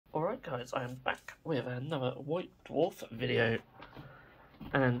Alright guys, I am back with another White Dwarf video,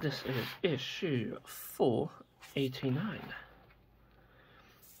 and this is issue 489,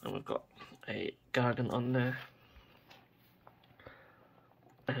 and we've got a Gargan on there,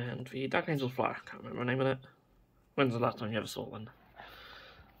 and the Dark Angel's Flyer, I can't remember the name of it. When's the last time you ever saw one?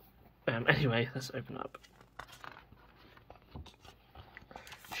 Anyway, let's open up.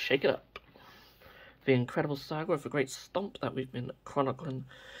 Shake it up. The incredible saga of the great stomp that we've been chronicling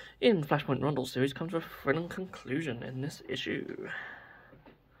in Flashpoint Rundle series comes to a thrilling conclusion in this issue.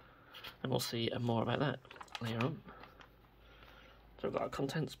 And we'll see more about that later on. So we've got a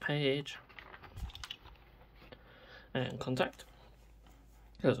contents page. And contact.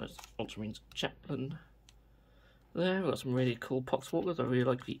 There's Ultramarines Chaplain. There, we've got some really cool Poxwalkers. I really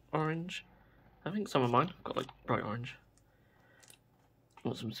like the orange. I think some of mine have got like bright orange.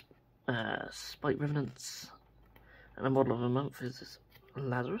 Got some Spike Revenants, and the model of the month is this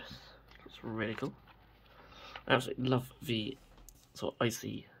Lazarus. That's really cool. I absolutely love the sort of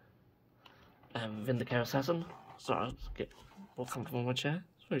icy Vindicator Assassin. Sorry, I'll get more comfortable on my chair.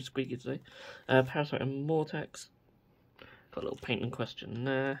 It's very squeaky today. Parasite and Mortex. Got a little paint in question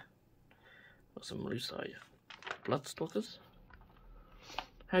there. Got some Lucai Bloodstalkers.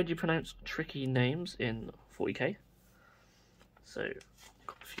 How do you pronounce tricky names in 40k? So,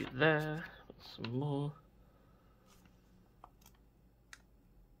 got a few there, got some more.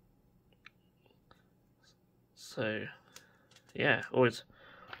 So, yeah, always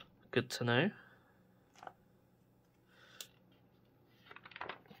good to know.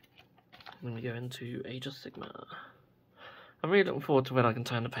 Then we go into Age of Sigmar. I'm really looking forward to when I can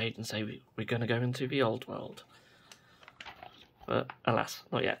turn the page and say we're going to go into the old world. But, alas,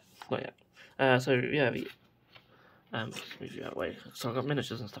 not yet, not yet. So, yeah, the just move you out of the way. So I've got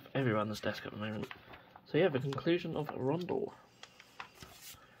miniatures and stuff everywhere on this desk at the moment. So yeah, the conclusion of Rundle.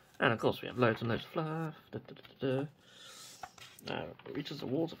 And of course we have loads and loads of fluff. Reaches the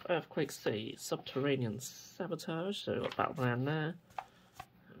walls of Earthquake City. Subterranean sabotage. So we've got battle plan there.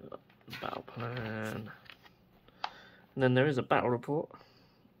 Battle plan. And then there is a battle report.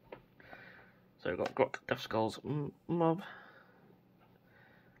 So we've got Grok Death Skulls mob.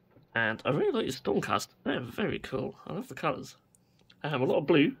 And I really like your Stormcast. They're very cool. I love the colours. I have a lot of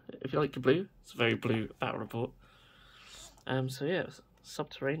blue, if you like your blue. It's a very blue battle report. So yeah,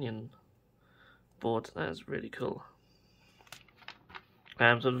 Subterranean board. That is really cool. So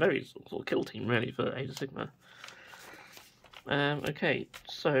a very sort of kill team really for Age of Sigmar. Okay,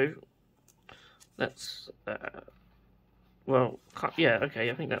 so let's well, yeah,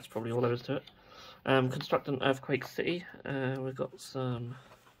 okay, I think that's probably all there is to it. Construct an Earthquake City. We've got some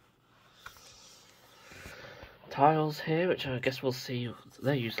tiles here, which I guess we'll see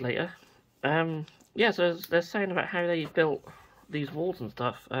their use later. Yeah, so they're saying about how they built these walls and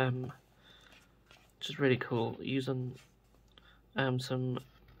stuff, which is really cool, using some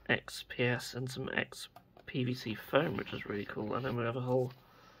XPS and some XPVC foam, which is really cool, and then we have a whole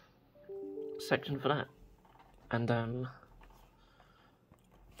section for that. And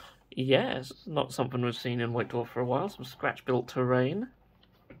yeah, it's not something we've seen in White Dwarf for a while, some scratch-built terrain.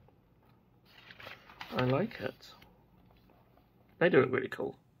 I like it. They do look really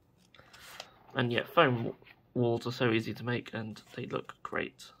cool. And yeah, foam walls are so easy to make and they look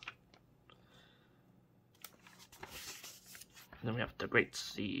great. And then we have the Great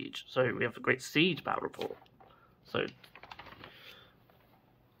Siege. So we have the Great Siege battle report. So,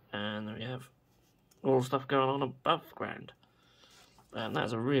 and then we have all the stuff going on above ground. And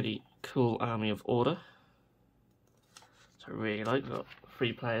that's a really cool army of order. So I really like. We've got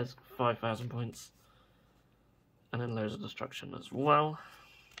 3 players, 5,000 points. And then loads of destruction as well.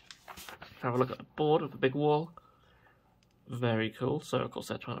 Have a look at the board of the big wall. Very cool. So of course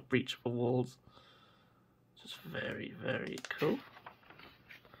they're trying to breach the walls. Just very, very cool.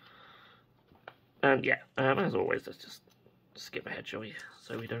 And yeah, as always, let's just skip ahead, shall we?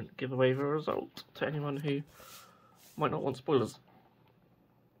 So we don't give away the result to anyone who might not want spoilers.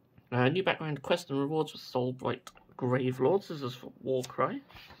 New background quest and rewards for Soulbright Gravelords. This is for Warcry.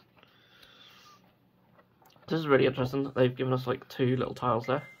 This is really interesting. They've given us like 2 little tiles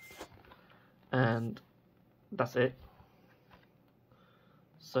there, and that's it.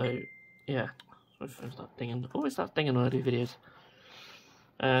 So yeah, start dinging. Always start dinging when I do videos.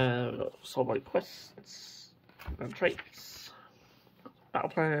 We've got Soulblight quests and traits, battle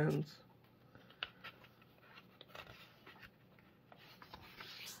plans.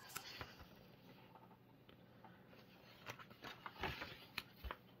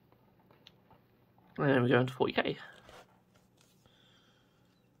 And then we go into 40k.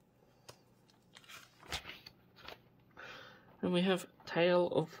 And we have Tale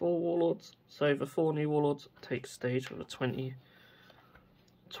of 4 Warlords. So the 4 new Warlords take stage for the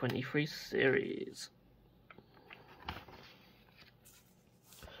 2023 series.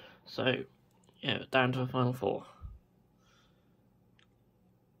 So, yeah, down to the final 4.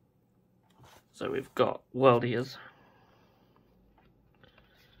 So we've got World Eaters.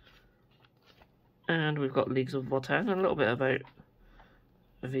 And we've got Leagues of Votan, and a little bit about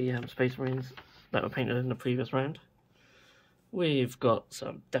the Space Marines that were painted in the previous round. We've got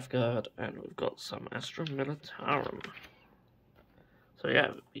some Death Guard, and we've got some Astra Militarum. So yeah,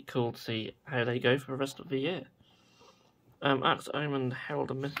 it'd be cool to see how they go for the rest of the year. Axe Omen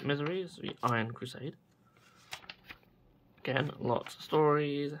Herald of Misery is the Iron Crusade. Again, lots of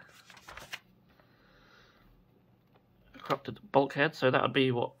stories. Corrupted Bulkhead, so that would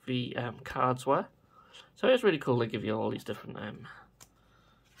be what the cards were. So it's really cool they give you all these different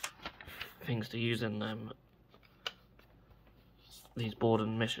things to use in these board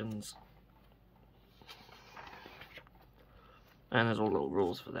and missions. And there's all little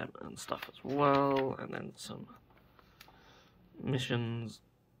rules for them and stuff as well, and then some missions.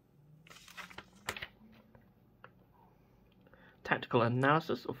 Tactical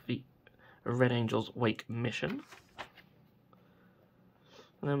analysis of the Red Angel's Wake mission.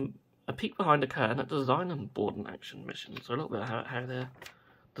 And then a peek behind the curtain at design and board and action missions. So a little bit about how they're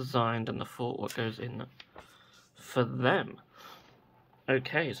designed and the thought what goes in for them.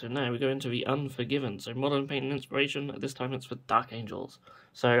 Okay, so now we go into the Unforgiven. So modern paint and inspiration. This time it's for Dark Angels.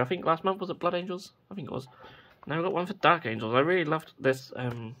 So I think last month was it Blood Angels? I think it was. Now we've got one for Dark Angels. I really loved this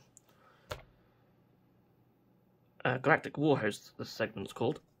Galactic War Host, this segment's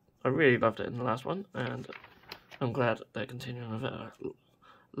called. I really loved it in the last one, and I'm glad they're continuing with it. I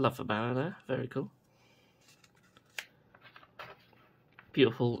love the banner there, very cool.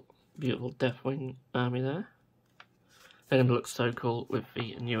 Beautiful, beautiful Deathwing army there. They're going to look so cool with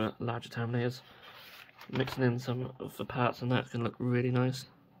the newer, larger Terminators. Mixing in some of the parts and that's going to look really nice.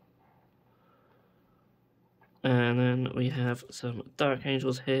 And then we have some Dark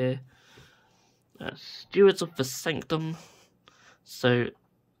Angels here. Stewards of the Sanctum. So,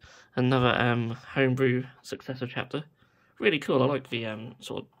 another homebrew successor chapter. Really cool. I like the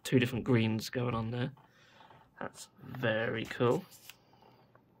sort of 2 different greens going on there. That's very cool.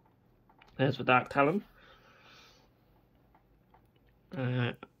 There's the Dark Talon.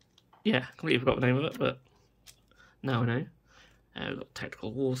 Yeah, completely forgot the name of it, but now I know. We've got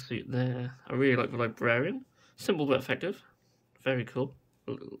Tactical War Suit there. I really like the Librarian. Simple but effective. Very cool.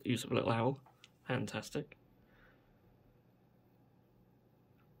 Use of a little owl. Fantastic.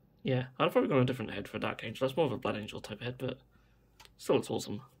 Yeah, I'd probably go on a different head for a Dark Angel. That's more of a Blood Angel type head, but still it's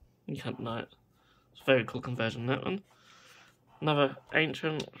awesome. You can't deny it. It's a very cool conversion, that one. Another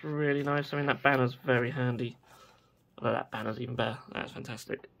Ancient, really nice. I mean, that banner's very handy. Although that banner's even better. That's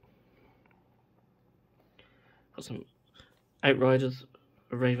fantastic. Got some Outriders,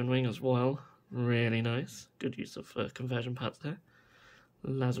 a Raven Wing as well. Really nice. Good use of conversion parts there.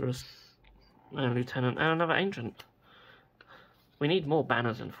 Lazarus, and Lieutenant, and another Ancient. We need more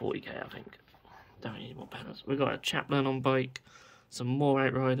banners in 40k, I think. Definitely need more banners. We've got a Chaplain on bike, some more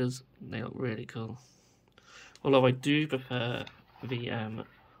Outriders. They look really cool. Although I do prefer the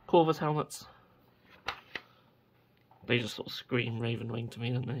Corvus helmets. They just sort of scream Raven Wing to me,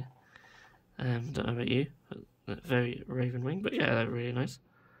 don't they? Don't know about you, but very Raven Wing. But yeah, they're really nice.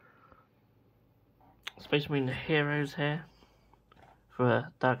 Space Marine Heroes here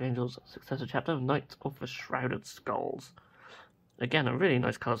for Dark Angel's successor chapter, Knights of the Shrouded Skulls. Again, a really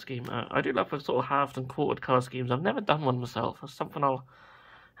nice colour scheme. I do love the sort of halved and quartered colour schemes. I've never done one myself. That's something I'll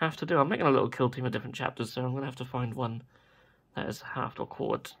have to do. I'm making a little kill team of different chapters, so I'm going to have to find one that is halved or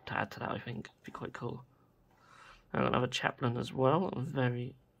quartered to add to that, I think. It'd be quite cool. I've got another Chaplain as well.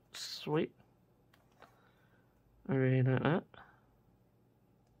 Very sweet. I really like that.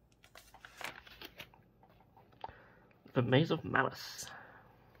 The Maze of Malice.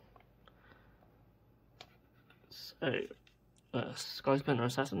 So, Skysplinter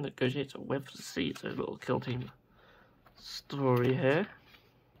Assassin negotiates a web to sea. So, a little kill team story here.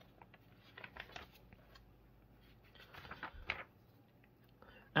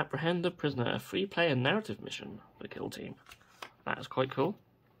 Apprehend a Prisoner, a free player narrative mission for the kill team. That is quite cool.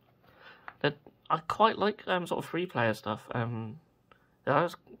 I quite like sort of free player stuff.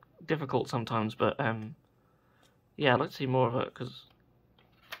 It's difficult sometimes, but yeah, I'd like to see more of it because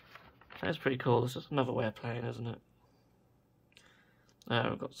that's pretty cool. It's just another way of playing, isn't it?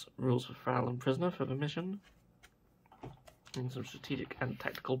 We've got some rules for Foul and Prisoner for the mission, and some strategic and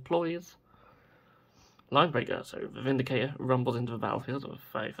tactical ploys. Linebreaker, so the Vindicator rumbles into the battlefield of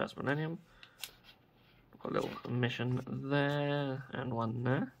the 31st Millennium. Got a little mission there, and one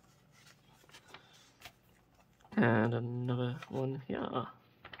there. And another one here.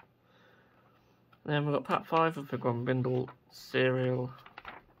 Then we've got Part 5 of the Grumbrindle cereal.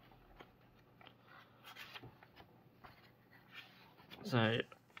 So,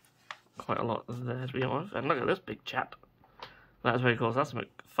 quite a lot there to be honest. And look at this big chap. That's very cool. So that's a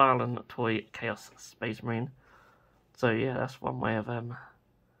McFarlane Toy Chaos Space Marine. So yeah, that's one way of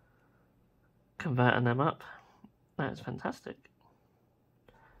converting them up. That is fantastic.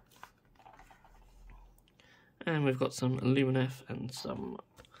 And we've got some Luminef and some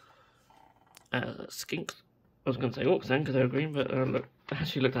skinks. I was going to say orcs then because they were green, but look,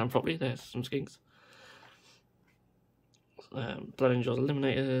 actually look down properly. There's some skinks. Blood Angels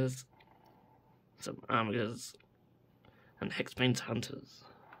Eliminators, some Armigers, and Hexbane Hunters.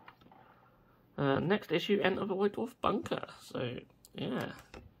 Next issue, Enter the White Dwarf Bunker. So, yeah.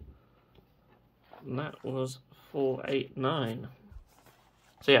 That was 489.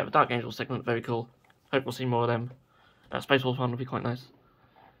 So, yeah, the Dark Angel segment, very cool. Hope we'll see more of them. Space Wolf one would be quite nice.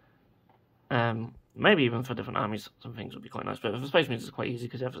 Maybe even for different armies, some things would be quite nice. But for Space Marines, it's quite easy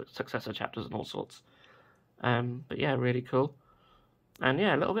because you have successor chapters and all sorts. But yeah, really cool. And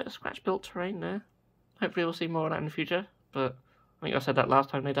yeah, a little bit of scratch-built terrain there. Hopefully we'll see more of that in the future. But I think I said that last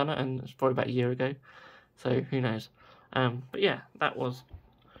time they done it, and it's probably about a year ago. So who knows? But yeah, that was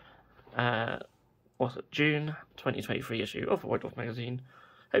what's it, June 2023 issue of the White Dwarf magazine.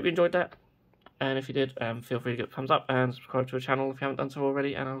 Hope you enjoyed that. And if you did, feel free to give a thumbs up and subscribe to the channel if you haven't done so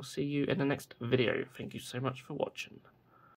already. And I'll see you in the next video. Thank you so much for watching.